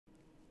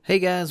Hey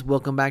guys,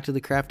 welcome back to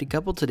the Crafty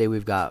Couple. Today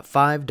we've got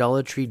 5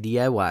 Dollar Tree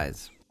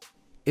DIYs.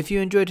 If you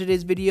enjoyed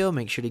today's video,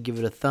 make sure to give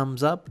it a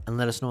thumbs up and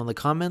let us know in the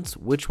comments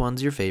which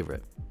one's your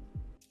favorite.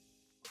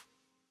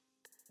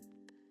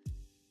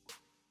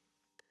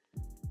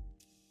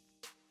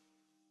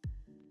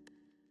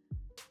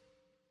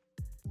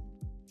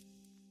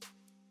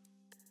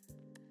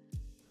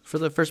 For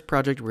the first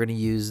project, we're going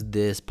to use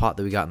this pot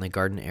that we got in the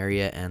garden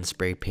area and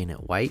spray paint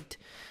it white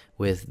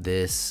with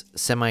this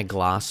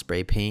semi-gloss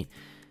spray paint.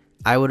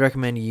 I would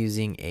recommend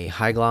using a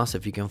high gloss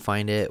if you can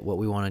find it. What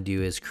we want to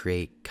do is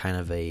create kind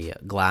of a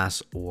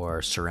glass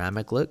or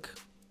ceramic look.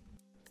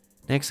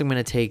 Next, I'm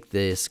going to take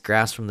this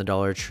grass from the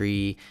Dollar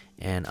Tree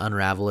and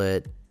unravel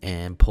it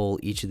and pull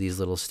each of these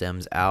little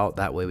stems out.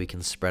 That way we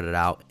can spread it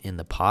out in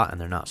the pot and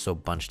they're not so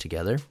bunched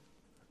together.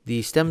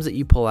 The stems that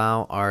you pull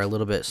out are a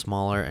little bit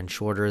smaller and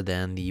shorter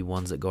than the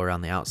ones that go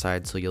around the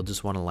outside, so you'll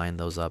just want to line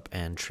those up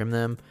and trim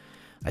them.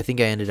 I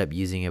think I ended up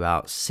using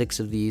about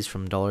 6 of these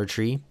from Dollar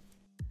Tree.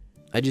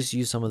 I just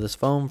used some of this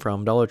foam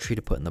from Dollar Tree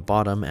to put in the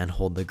bottom and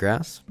hold the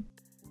grass.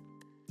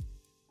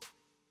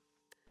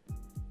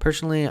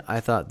 Personally, I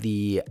thought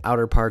the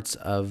outer parts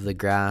of the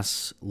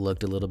grass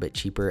looked a little bit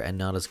cheaper and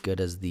not as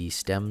good as the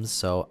stems,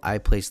 so I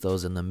placed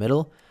those in the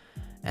middle.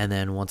 And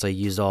then once I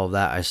used all of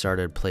that, I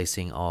started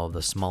placing all of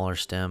the smaller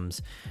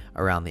stems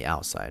around the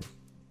outside.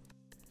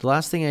 The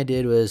last thing I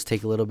did was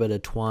take a little bit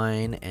of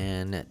twine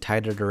and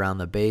tied it around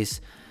the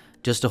base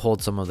just to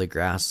hold some of the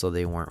grass so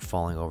they weren't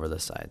falling over the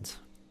sides.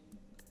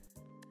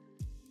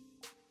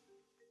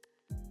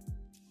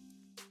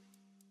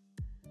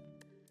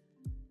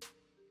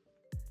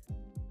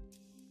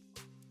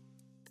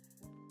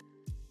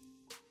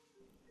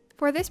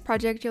 For this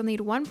project, you'll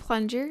need one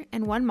plunger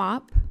and one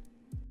mop.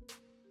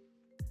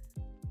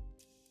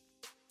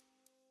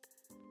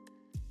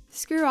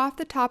 Screw off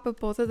the top of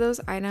both of those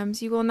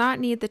items. You will not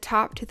need the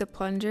top to the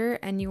plunger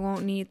and you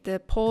won't need the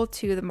pole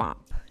to the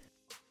mop.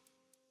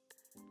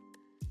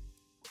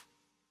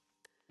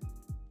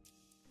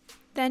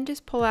 Then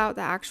just pull out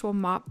the actual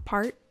mop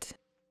part.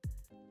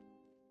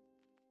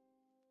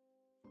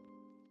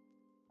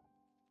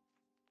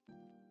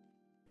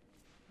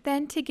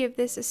 Then to give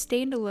this a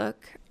stained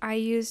look, I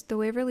used the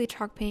Waverly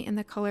chalk paint in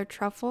the color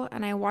Truffle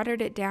and I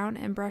watered it down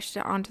and brushed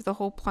it onto the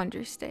whole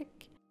plunger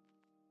stick.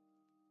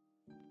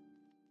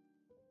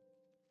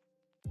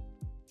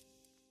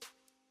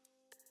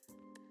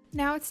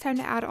 Now it's time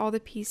to add all the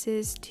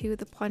pieces to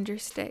the plunger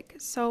stick.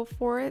 So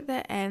for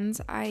the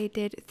ends, I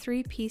did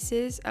 3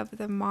 pieces of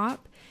the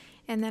mop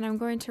and then I'm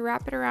going to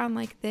wrap it around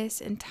like this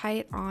and tie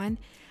it on.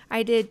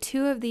 I did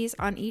 2 of these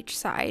on each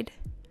side.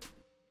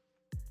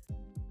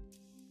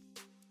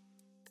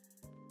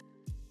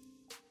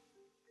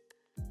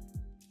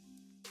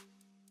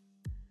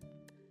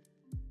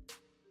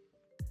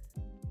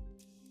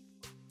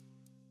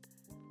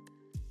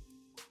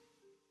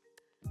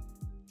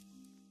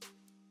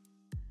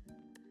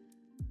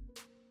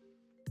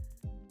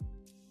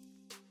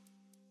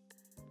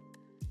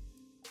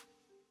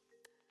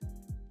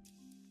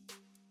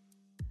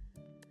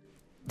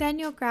 Then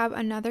you'll grab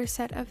another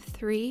set of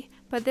 3,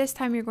 but this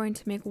time you're going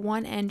to make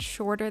one end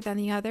shorter than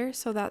the other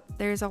so that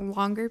there's a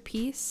longer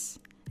piece,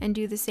 and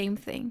do the same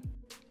thing.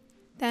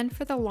 Then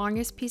for the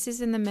longest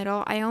pieces in the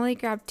middle, I only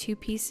grabbed 2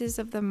 pieces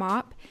of the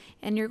mop,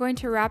 and you're going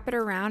to wrap it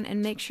around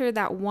and make sure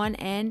that one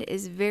end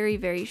is very,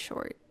 very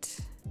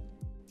short.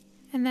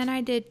 And then I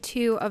did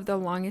 2 of the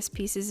longest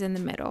pieces in the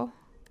middle.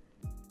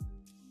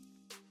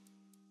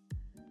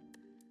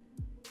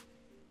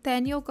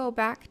 Then you'll go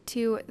back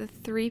to the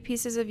 3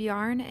 pieces of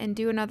yarn and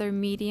do another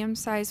medium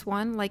size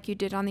one like you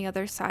did on the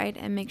other side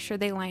and make sure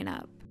they line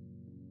up.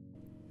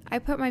 I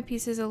put my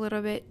pieces a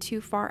little bit too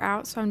far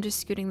out, so I'm just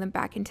scooting them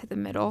back into the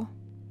middle.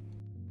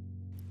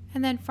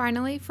 And then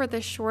finally, for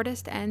the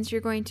shortest ends, you're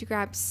going to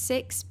grab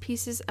 6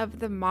 pieces of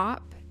the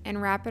mop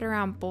and wrap it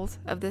around both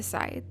of the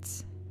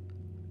sides.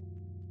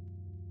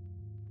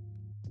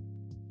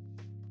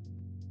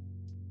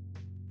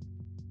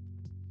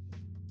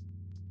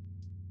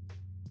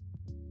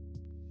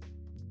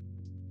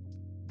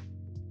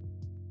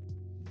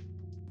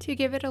 To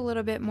give it a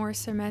little bit more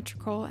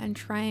symmetrical and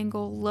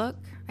triangle look,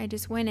 I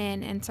just went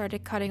in and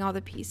started cutting all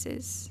the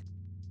pieces.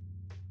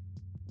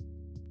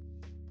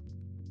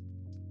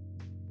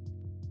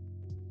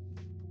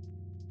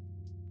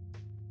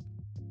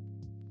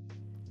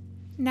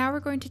 Now we're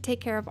going to take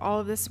care of all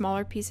of the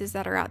smaller pieces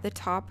that are at the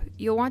top.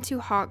 You'll want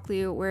to hot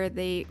glue where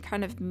they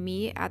kind of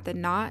meet at the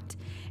knot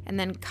and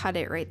then cut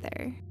it right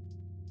there.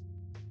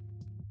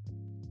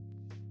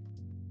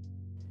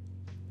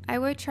 I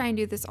would try and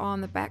do this all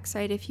on the back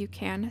side if you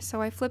can, so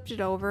I flipped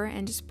it over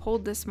and just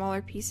pulled the smaller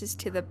pieces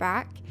to the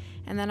back,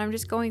 and then I'm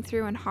just going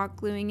through and hot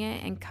gluing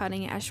it and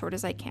cutting it as short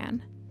as I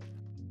can.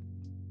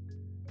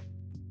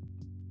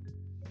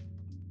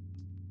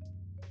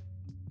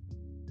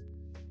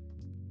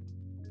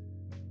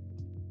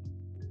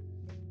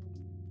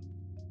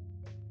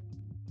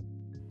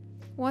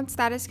 Once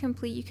that is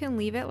complete, you can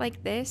leave it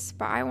like this,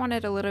 but I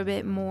wanted a little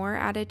bit more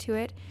added to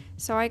it.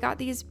 So I got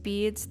these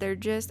beads. They're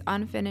just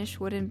unfinished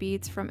wooden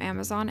beads from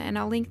Amazon, and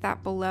I'll link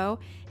that below.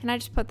 And I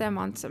just put them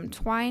on some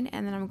twine,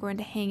 and then I'm going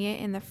to hang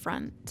it in the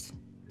front.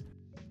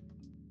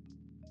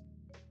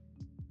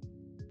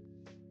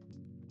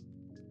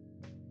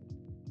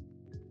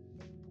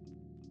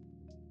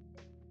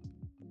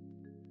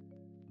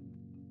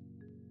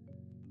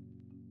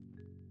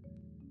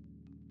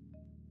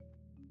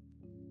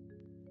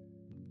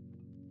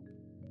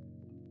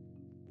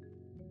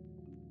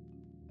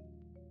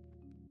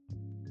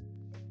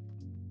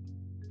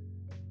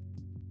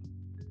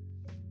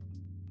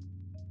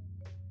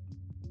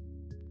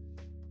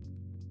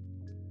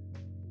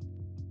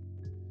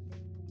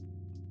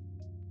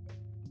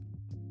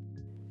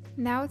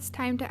 Now it's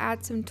time to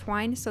add some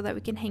twine so that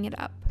we can hang it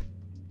up.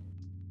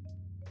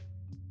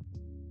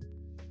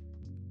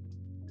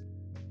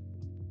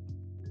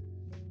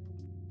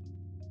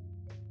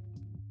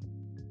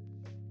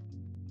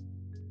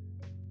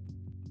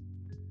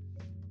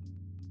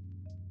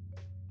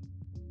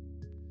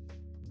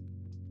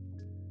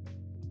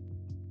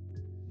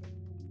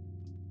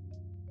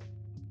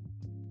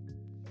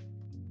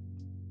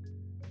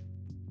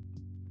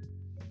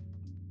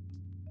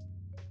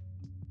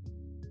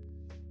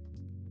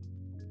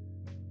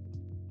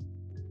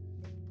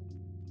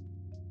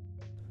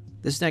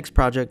 This next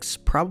project's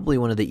probably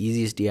one of the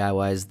easiest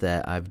DIYs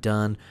that I've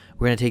done.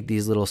 We're going to take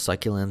these little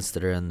succulents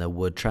that are in the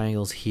wood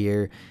triangles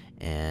here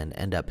and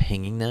end up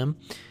hanging them.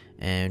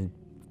 And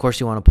of course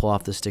you want to pull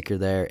off the sticker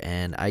there,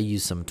 and I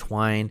used some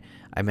twine.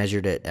 I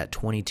measured it at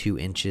 22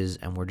 inches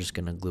and we're just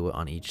going to glue it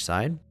on each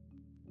side.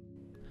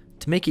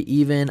 To make it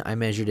even, I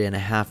measured in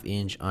 1/2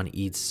 inch on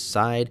each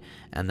side,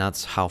 and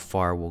that's how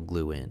far we'll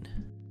glue in.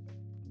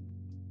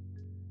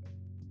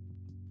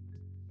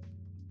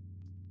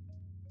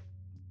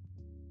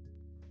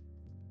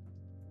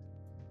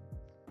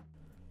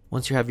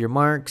 Once you have your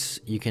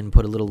marks, you can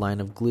put a little line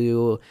of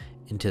glue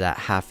into that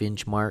 1/2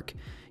 inch mark.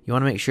 You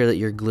want to make sure that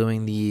you're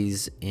gluing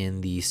these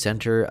in the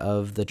center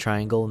of the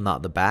triangle,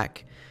 not the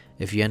back.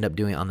 If you end up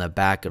doing it on the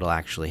back, it'll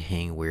actually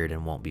hang weird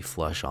and won't be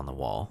flush on the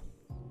wall.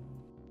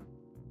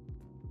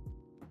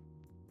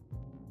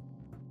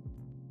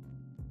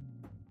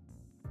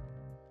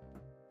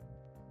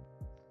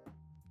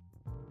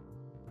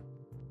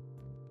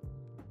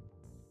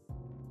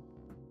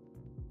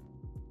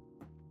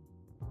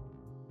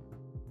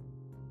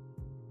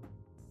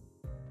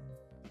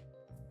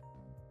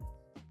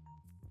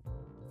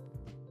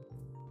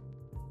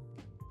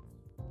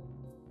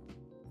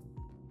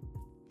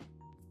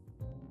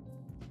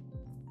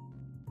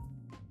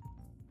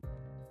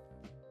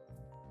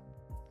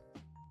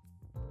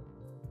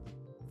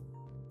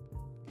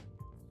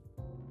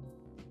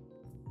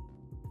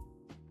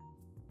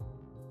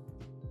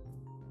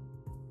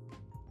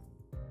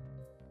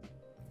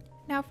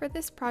 Now for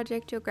this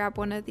project, you'll grab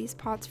one of these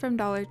pots from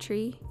Dollar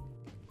Tree.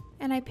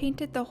 And I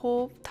painted the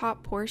whole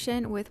top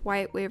portion with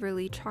white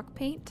Waverly chalk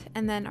paint,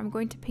 and then I'm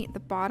going to paint the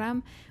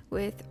bottom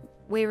with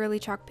Waverly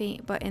chalk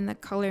paint but in the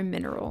color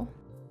Mineral.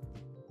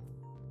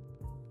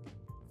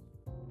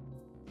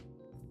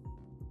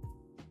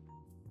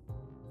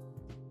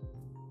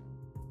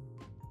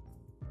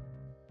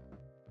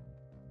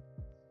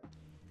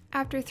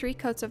 After 3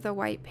 coats of the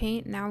white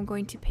paint, now I'm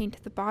going to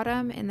paint the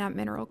bottom in that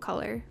Mineral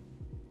color.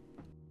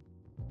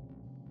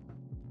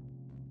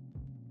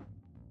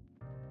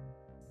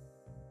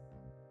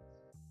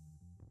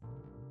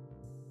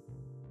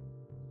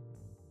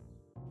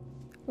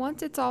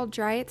 Once it's all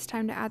dry, it's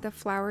time to add the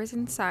flowers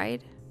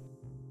inside.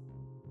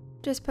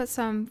 Just put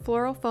some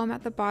floral foam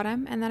at the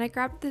bottom, and then I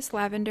grabbed this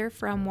lavender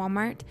from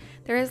Walmart.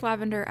 There is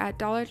lavender at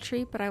Dollar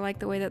Tree, but I like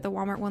the way that the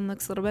Walmart one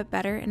looks a little bit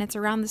better, and it's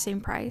around the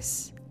same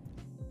price.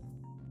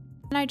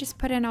 And I just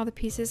put in all the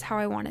pieces how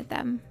I wanted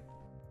them.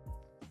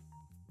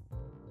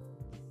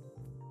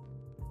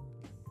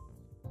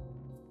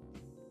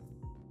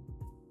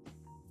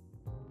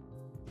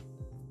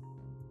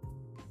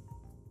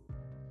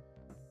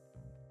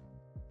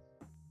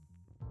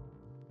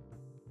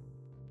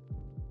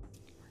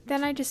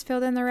 Then I just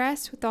filled in the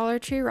rest with Dollar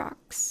Tree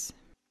rocks.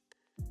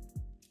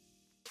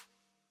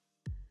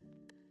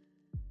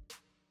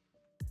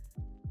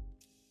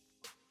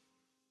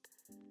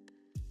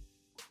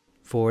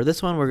 For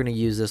this one, we're going to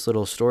use this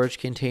little storage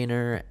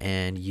container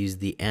and use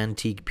the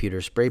antique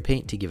pewter spray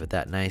paint to give it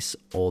that nice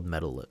old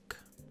metal look.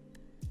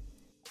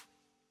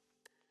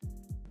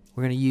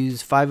 We're going to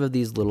use 5 of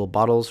these little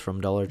bottles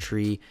from Dollar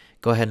Tree.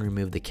 Go ahead and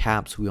remove the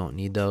caps, we won't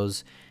need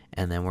those.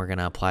 And then we're going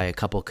to apply a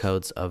couple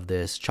coats of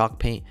this chalk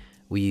paint.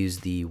 We use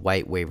the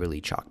white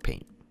Waverly chalk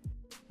paint.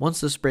 Once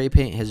the spray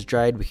paint has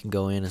dried, we can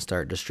go in and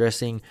start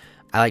distressing.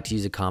 I like to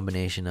use a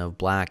combination of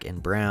black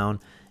and brown.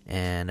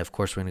 And of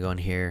course, we're going to go in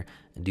here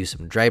and do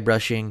some dry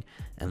brushing,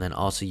 and then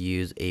also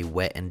use a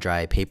wet and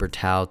dry paper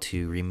towel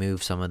to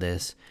remove some of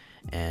this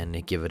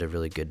and give it a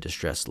really good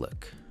distressed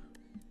look.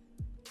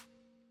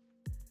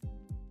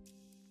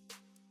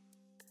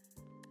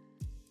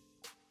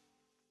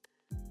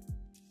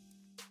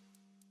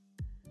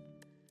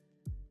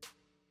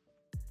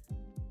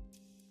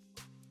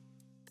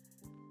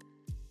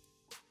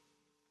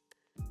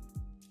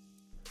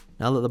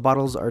 Now that the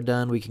bottles are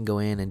done, we can go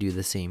in and do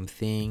the same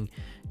thing.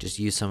 Just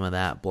use some of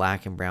that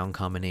black and brown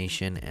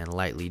combination and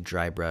lightly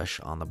dry brush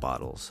on the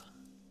bottles.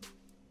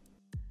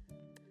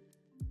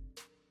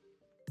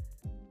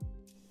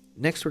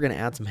 Next, we're going to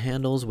add some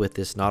handles with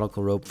this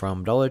nautical rope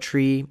from Dollar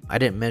Tree. I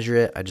didn't measure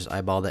it, I just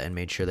eyeballed it and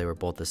made sure they were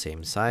both the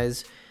same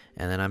size.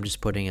 And then I'm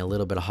just putting a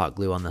little bit of hot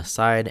glue on the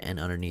side and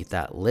underneath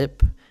that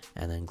lip,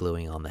 and then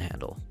gluing on the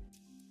handle.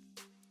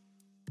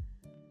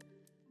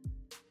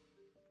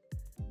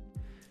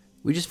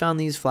 We just found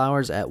these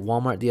flowers at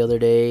Walmart the other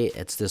day.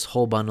 It's this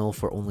whole bundle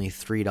for only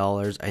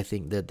 $3. I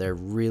think that they're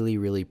really,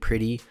 really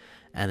pretty.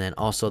 And then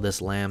also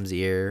this lamb's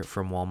ear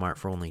from Walmart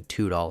for only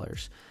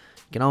 $2.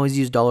 You can always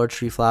use Dollar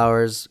Tree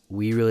flowers.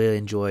 We really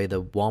enjoy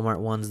the Walmart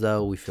ones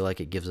though. We feel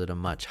like it gives it a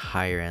much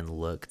higher end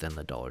look than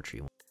the Dollar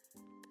Tree one.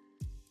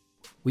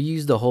 We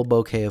used a whole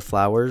bouquet of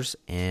flowers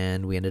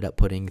and we ended up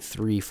putting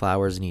 3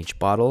 flowers in each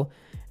bottle.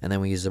 And then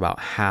we used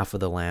about half of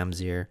the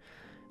lamb's ear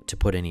to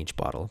put in each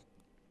bottle.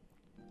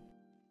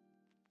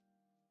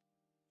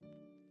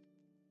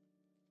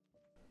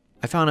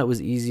 I found it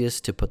was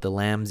easiest to put the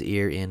lamb's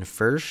ear in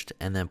first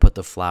and then put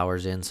the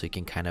flowers in so you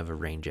can kind of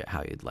arrange it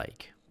how you'd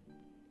like.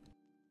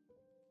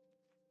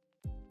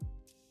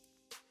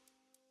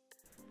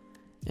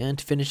 And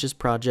to finish this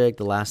project,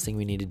 the last thing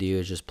we need to do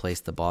is just place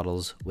the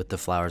bottles with the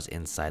flowers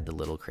inside the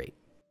little crate.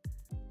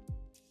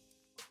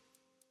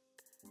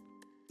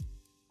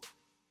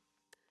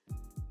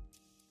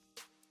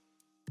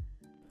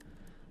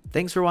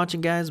 Thanks for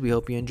watching, guys. We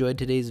hope you enjoyed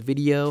today's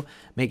video.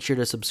 Make sure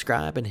to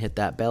subscribe and hit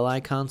that bell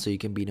icon so you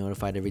can be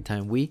notified every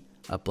time we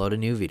upload a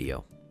new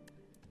video.